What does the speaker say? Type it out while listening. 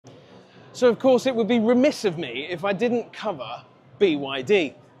So of course it would be remiss of me if I didn't cover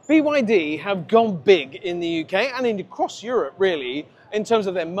BYD. BYD have gone big in the UK and across Europe really in terms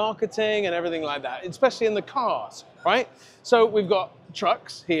of their marketing and everything like that, especially in the cars, right? So we've got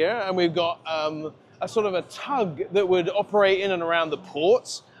trucks here and we've got a sort of a tug that would operate in and around the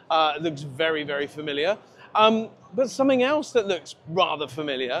ports. It looks very, very familiar. But something else that looks rather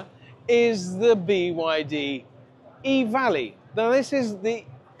familiar is the BYD E-Valley. Now this is the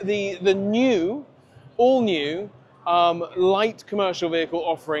new, all new light commercial vehicle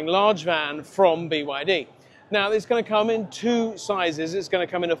offering, large van from BYD. Now it's going to come in two sizes. It's going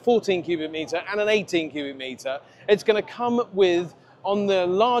to come in a 14 cubic meter and an 18 cubic meter. It's going to come with, on the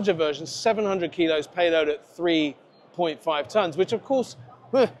larger version, 700 kilos payload at 3.5 tons, which of course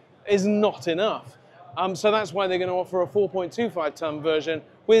is not enough. So that's why they're going to offer a 4.25 ton version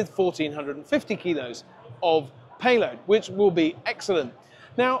with 1,450 kilos of payload, which will be excellent.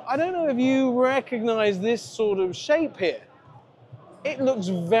 Now, I don't know if you recognize this sort of shape here. It looks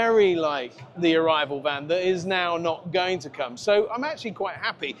very like the arrival van that is now not going to come. So I'm actually quite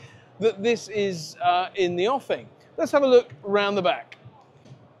happy that this is in the offing. Let's have a look around the back.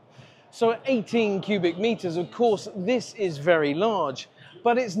 So at 18 cubic meters, of course, this is very large,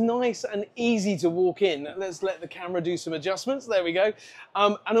 but it's nice and easy to walk in. Let's let the camera do some adjustments. There we go.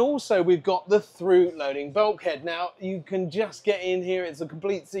 And also we've got the through loading bulkhead. Now you can just get in here. It's a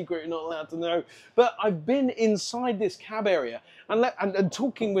complete secret. You're not allowed to know. But I've been inside this cab area and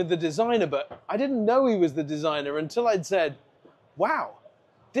talking with the designer, but I didn't know he was the designer until I'd said, wow,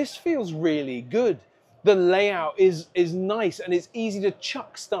 this feels really good. The layout is nice and it's easy to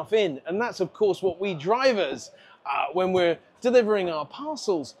chuck stuff in. And that's of course what we drivers, when we're delivering our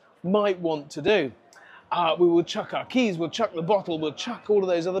parcels, might want to do. We will chuck our keys, we'll chuck the bottle, we'll chuck all of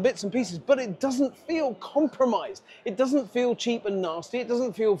those other bits and pieces, but it doesn't feel compromised. It doesn't feel cheap and nasty. It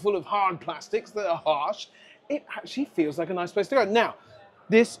doesn't feel full of hard plastics that are harsh. It actually feels like a nice place to go. Now,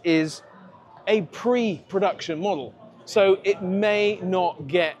 this is a pre-production model, so it may not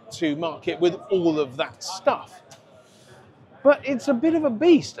get to market with all of that stuff. But it's a bit of a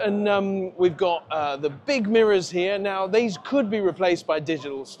beast, and we've got the big mirrors here. Now, these could be replaced by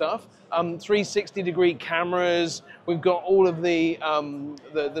digital stuff. 360-degree cameras. We've got all of the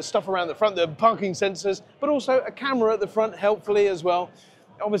stuff around the front, the parking sensors, but also a camera at the front, helpfully as well.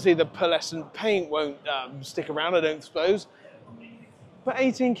 Obviously, the pearlescent paint won't stick around, I don't suppose. But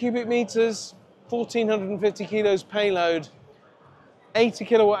 18 cubic meters, 1,450 kilos payload, 80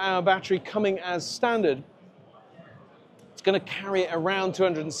 kilowatt-hour battery coming as standard. It's going to carry it around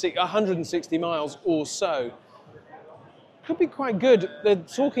 160 miles or so. Could be quite good. They're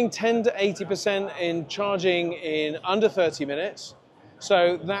talking 10 to 80% in charging in under 30 minutes.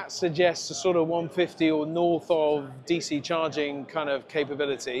 So that suggests a sort of 150 or north of DC charging kind of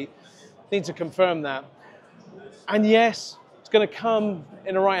capability. Need to confirm that. And yes, it's going to come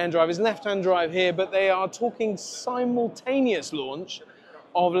in a right-hand drive. It's left-hand drive here, but they are talking simultaneous launch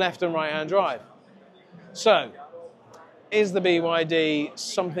of left and right-hand drive. So, is the BYD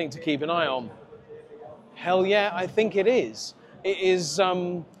something to keep an eye on? Hell yeah, I think it is. It is,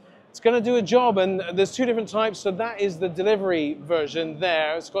 it's going to do a job, and there's two different types. So that is the delivery version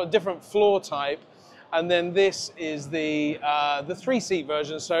there. It's got a different floor type. And then this is the three-seat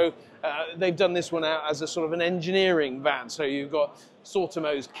version. So they've done this one out as a sort of an engineering van. So you've got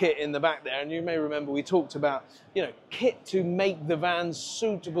Sortimo's kit in the back there. And you may remember we talked about, you know, kit to make the van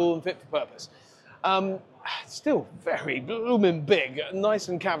suitable and fit for purpose. Still very blooming big, nice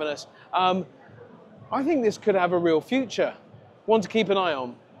and cavernous. I think this could have a real future. One to keep an eye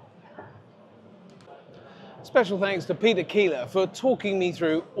on. Special thanks to Peter Keeler for talking me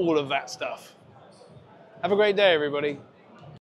through all of that stuff. Have a great day, everybody.